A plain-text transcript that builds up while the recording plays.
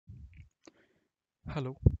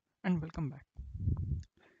Hello and welcome back.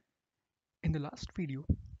 In the last video,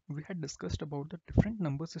 we had discussed about the different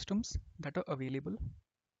number systems that are available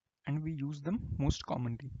and we use them most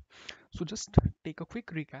commonly. So just take a quick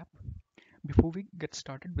recap before we get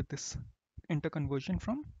started with this interconversion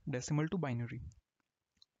from decimal to binary.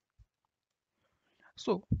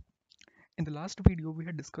 So in the last video, we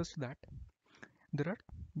had discussed that there are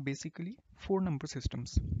basically four number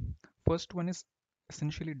systems. First one is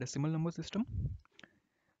essentially decimal number system,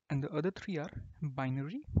 and the other three are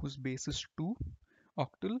binary, whose base is 2,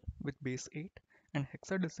 octal with base 8, and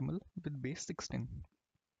hexadecimal with base 16.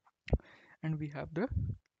 And we have the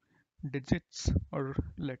digits or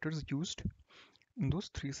letters used in those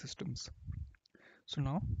three systems. So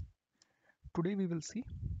now today we will see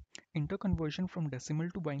interconversion from decimal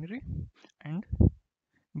to binary and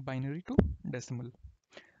binary to decimal.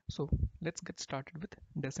 So let's get started with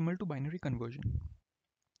decimal to binary conversion.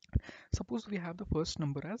 Suppose we have the first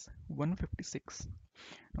number as 156.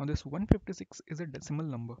 Now this 156 is a decimal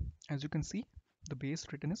number. As you can see, the base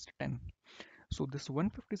written is 10. So this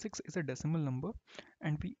 156 is a decimal number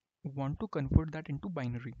and we want to convert that into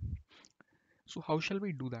binary. So how shall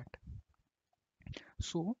we do that?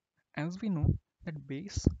 So as we know that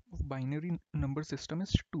base of binary number system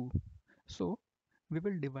is 2. So we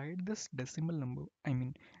will divide this decimal number.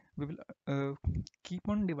 We will keep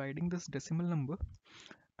on dividing this decimal number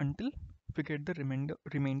until we get the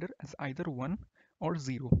remainder as either 1 or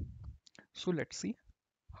 0. So let's see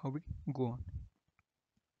how we go on.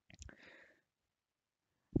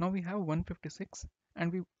 Now we have 156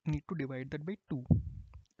 and we need to divide that by 2.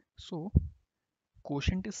 So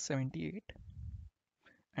quotient is 78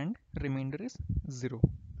 and remainder is 0.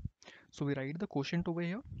 So we write the quotient over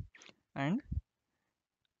here and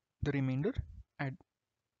the remainder add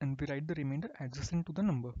and we write the remainder adjacent to the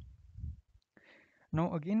number.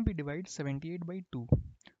 Now again we divide 78 by 2.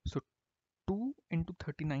 So 2 into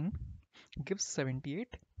 39 gives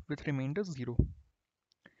 78 with remainder 0.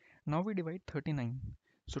 Now we divide 39.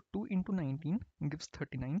 So 2 into 19 gives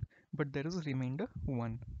 39, but there is a remainder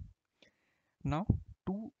 1. Now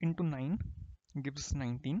 2 into 9 gives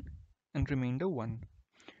 19 and remainder 1.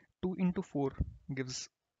 2 into 4 gives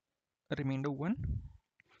a remainder 1.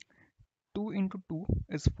 2 into 2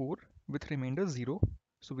 is 4 with remainder 0.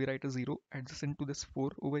 So we write a 0 adjacent to this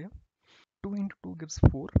 4 over here. 2 into 2 gives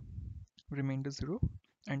 4, remainder 0,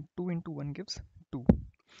 and 2 into 1 gives 2.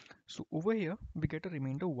 So over here we get a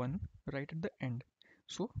remainder 1 right at the end.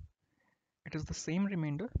 So it is the same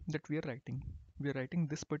remainder that we are writing. We are writing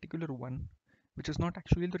this particular 1, which is not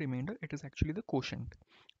actually the remainder, it is actually the quotient.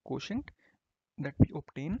 Quotient that we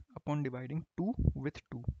obtain upon dividing 2 with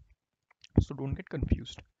 2. So don't get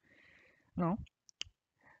confused. Now,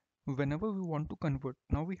 whenever we want to convert,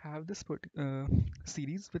 now we have this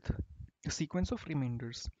series with a sequence of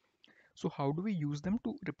remainders. So how do we use them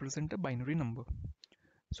to represent a binary number?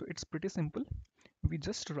 So it's pretty simple. We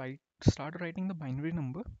just start writing the binary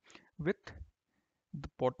number with the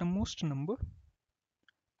bottommost number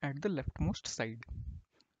at the leftmost side.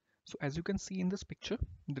 So as you can see in this picture,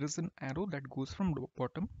 there is an arrow that goes from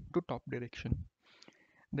bottom to top direction.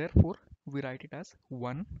 Therefore, we write it as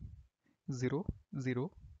 1, 0,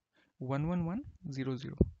 0, 1, 1, 1, 0,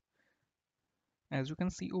 0. As you can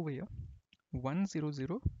see over here, 1, 0,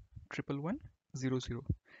 0, 1, 0, 0.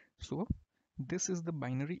 So this is the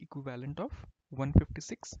binary equivalent of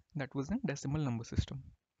 156 that was in decimal number system.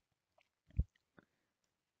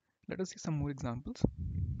 Let us see some more examples.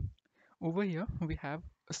 Over here we have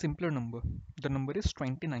a simpler number. The number is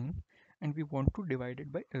 29 and we want to divide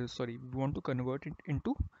it by we want to convert it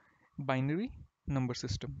into binary number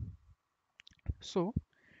system. So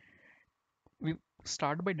we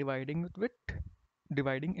start by dividing it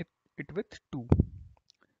with 2.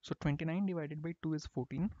 So 29 divided by 2 is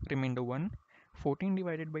 14, remainder 1. 14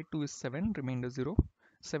 divided by 2 is 7, remainder 0.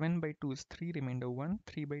 7 by 2 is 3, remainder 1.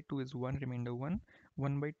 3 by 2 is 1, remainder 1.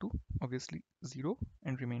 1 by 2, obviously 0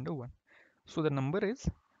 and remainder 1. So the number is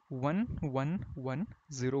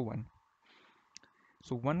 11101.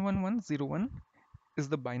 So 11101 is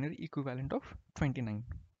the binary equivalent of 29.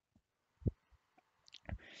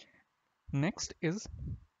 Next is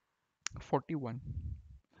 41.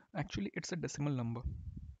 Actually, it's a decimal number.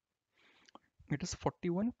 It is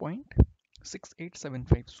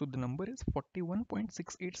 41.6875. So the number is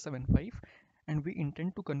 41.6875 and we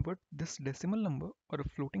intend to convert this decimal number or a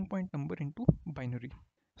floating point number into binary.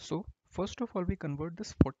 So first of all, we convert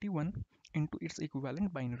this 41 into its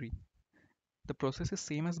equivalent binary. The process is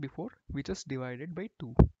same as before, we just divide it by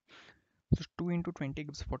 2. So 2 into 20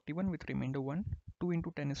 gives 41 with remainder 1. 2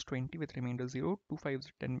 into 10 is 20 with remainder 0. 2 5 is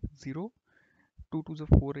 10, 0. 2 2s are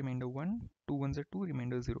 4, remainder 1, 2 1s are 2,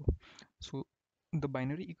 remainder 0. So the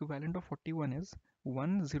binary equivalent of 41 is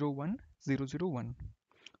 101001,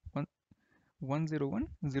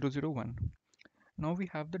 101001. Now we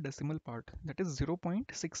have the decimal part, that is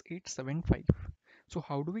 0.6875. So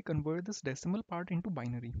how do we convert this decimal part into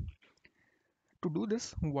binary? To do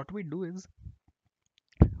this, what we do is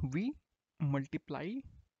we multiply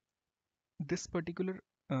this particular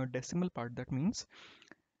decimal part. That means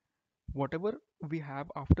whatever we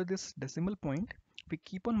have after this decimal point, we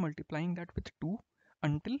keep on multiplying that with 2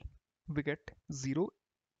 until we get 0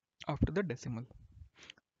 after the decimal.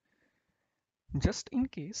 Just in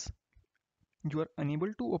case you are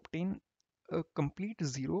unable to obtain a complete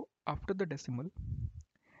 0 after the decimal,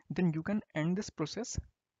 then you can end this process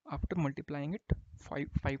after multiplying it 5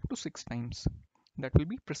 to 6 times. That will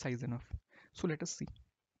be precise enough. So let us see.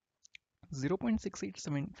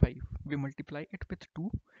 0.6875, we multiply it with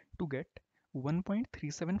 2 to get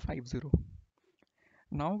 1.3750.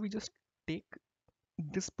 Now we just take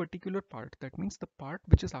this particular part, that means the part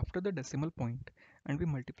which is after the decimal point, and we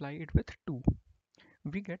multiply it with 2.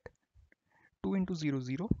 We get 2 into 0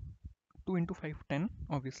 0, 2 into 5 10,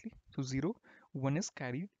 obviously, so 0, 1 is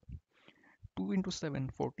carried, 2 into 7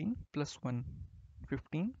 14, plus 1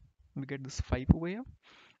 15, we get this 5 over here,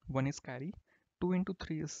 1 is carried, 2 into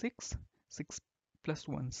 3 is 6, 6 plus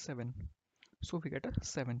 1 7, so we get a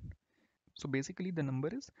 7. So basically the number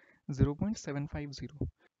is 0.750.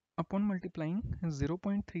 Upon multiplying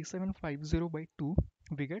 0.3750 by 2,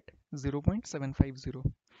 we get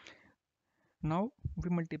 0.750. Now we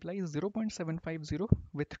multiply 0.750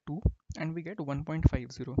 with 2 and we get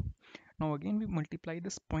 1.50. Now again we multiply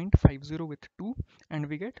this 0.50 with 2 and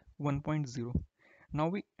we get 1.0. Now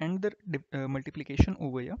we end the multiplication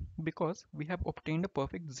over here because we have obtained a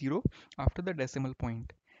perfect 0 after the decimal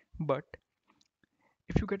point. But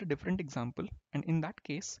if you get a different example, and in that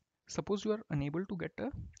case, suppose you are unable to get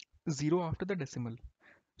a 0 after the decimal.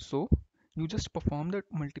 So you just perform the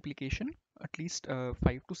multiplication at least 5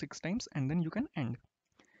 to 6 times and then you can end.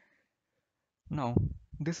 Now,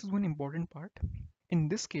 this is one important part. In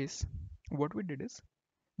this case, what we did is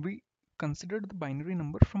we considered the binary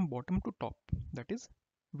number from bottom to top. That is,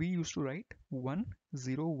 we used to write 1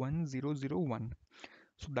 0 1 0 0 1.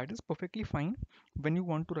 So that is perfectly fine when you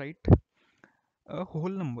want to write a whole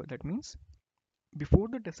number. That means before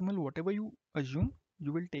the decimal, whatever you assume,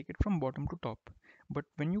 you will take it from bottom to top. But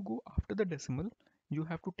when you go after the decimal, you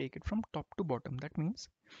have to take it from top to bottom. That means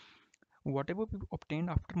whatever we obtained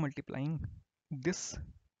after multiplying this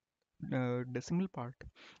decimal part,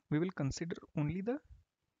 we will consider only the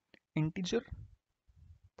integer,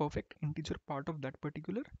 perfect integer part of that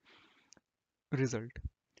particular result.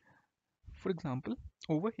 For example,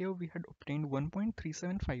 over here we had obtained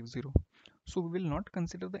 1.3750. So we will not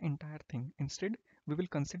consider the entire thing. Instead, we will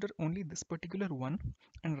consider only this particular one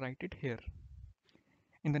and write it here.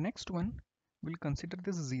 In the next one, we'll consider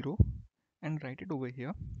this 0 and write it over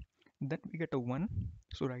here. Then we get a 1,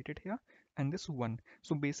 so write it here, and this 1.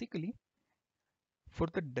 So basically, for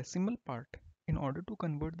the decimal part, in order to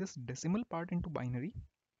convert this decimal part into binary,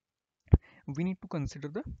 we need to consider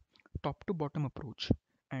the top to bottom approach.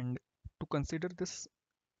 And to consider this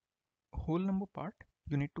whole number part,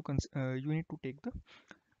 you need to take the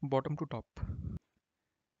bottom to top.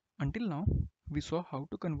 Until now, we saw how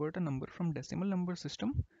to convert a number from decimal number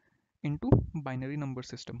system into binary number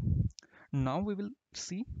system. Now we will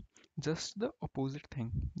see just the opposite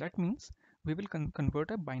thing. That means we will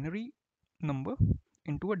convert a binary number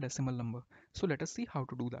into a decimal number. So let us see how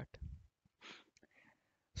to do that.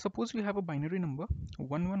 Suppose we have a binary number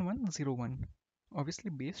 11101, obviously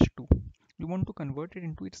base 2. You want to convert it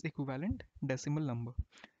into its equivalent decimal number.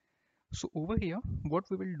 So over here, what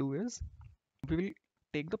we will do is we will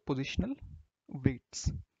take the positional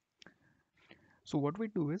weights. So what we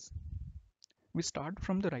do is we start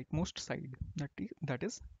from the rightmost side, that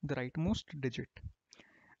is the rightmost digit,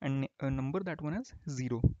 and a number, that one is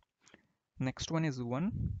 0. Next one is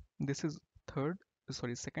 1. This is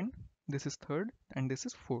second. This is third, and this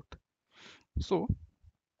is fourth. So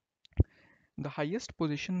the highest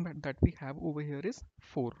position that we have over here is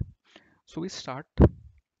 4. So we start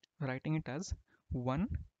writing it as 1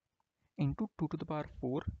 into 2 to the power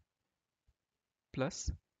 4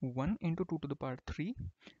 plus 1 into 2 to the power 3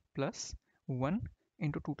 plus 1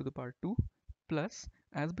 into 2 to the power 2 plus,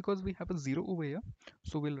 as because we have a 0 over here,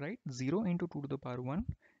 so we'll write 0 into 2 to the power 1,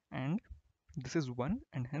 and this is 1,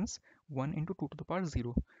 and hence 1 into 2 to the power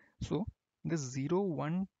 0. So this 0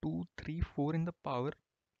 1 2 3 4 in the power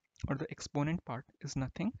or the exponent part is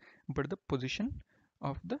nothing but the position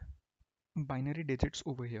of the binary digits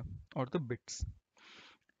over here, or the bits.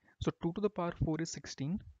 So 2 to the power 4 is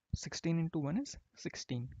 16. 16 into 1 is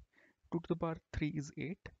 16. 2 to the power 3 is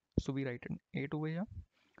 8. So we write an 8 over here.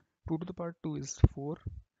 2 to the power 2 is 4.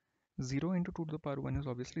 0 into 2 to the power 1 is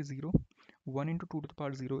obviously 0. 1 into 2 to the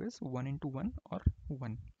power 0 is 1 into 1 or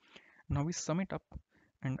 1. Now we sum it up,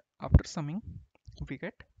 and after summing we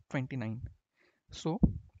get 29. So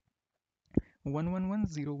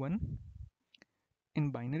 11101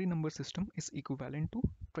 in binary number system is equivalent to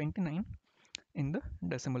 29 in the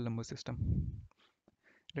decimal number system.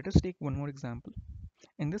 Let us take one more example.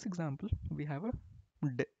 In this example, we have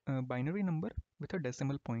a binary number with a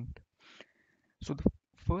decimal point. So the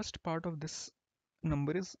first part of this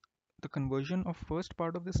number is the conversion of first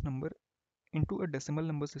part of this number into a decimal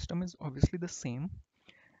number system is obviously the same.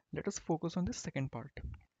 Let us focus on the second part.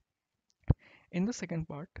 In the second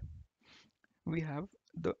part, we have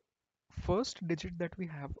the first digit that we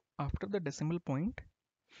have after the decimal point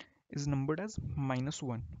is numbered as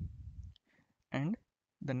 -1, and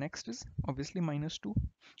the next is obviously -2.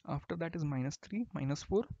 After that is -3,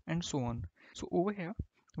 -4, and so on. So over here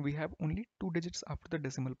we have only two digits after the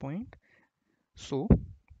decimal point, so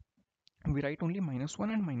we write only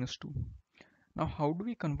 -1 and -2. Now how do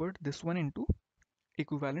we convert this one into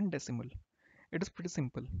equivalent decimal? It is pretty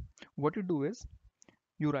simple. What you do is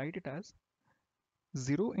you write it as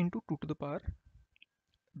 0 into 2 to the power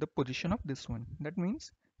the position of this one. That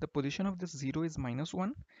means the position of this 0 is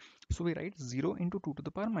 -1, so we write 0 into 2 to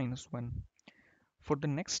the power -1. For the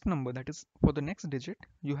next number, that is for the next digit,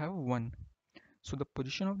 you have 1. So the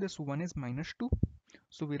position of this 1 is -2,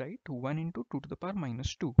 so we write 1 into 2 to the power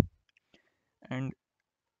 -2. And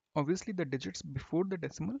obviously the digits before the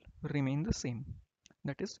decimal remain the same.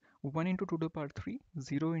 That is 1 into 2 to the power 3,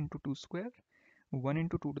 0 into 2 square, 1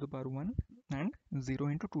 into 2 to the power 1, and 0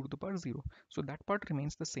 into 2 to the power 0. So that part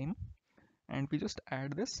remains the same, and we just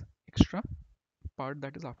add this extra part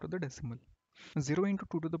that is after the decimal. 0 into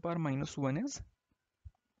 2 to the power -1 is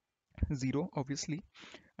 0 obviously,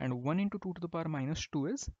 and 1 into 2 to the power -2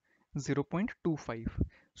 is 0.25.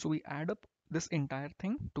 So we add up this entire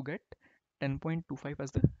thing to get 10.25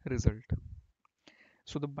 as the result.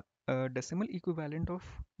 So the decimal equivalent of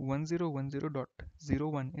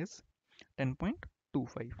 1010.01 is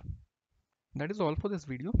 10.25. That is all for this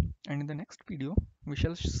video, and in the next video we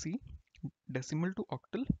shall see decimal to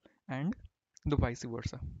octal and the vice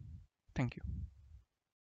versa. Thank you.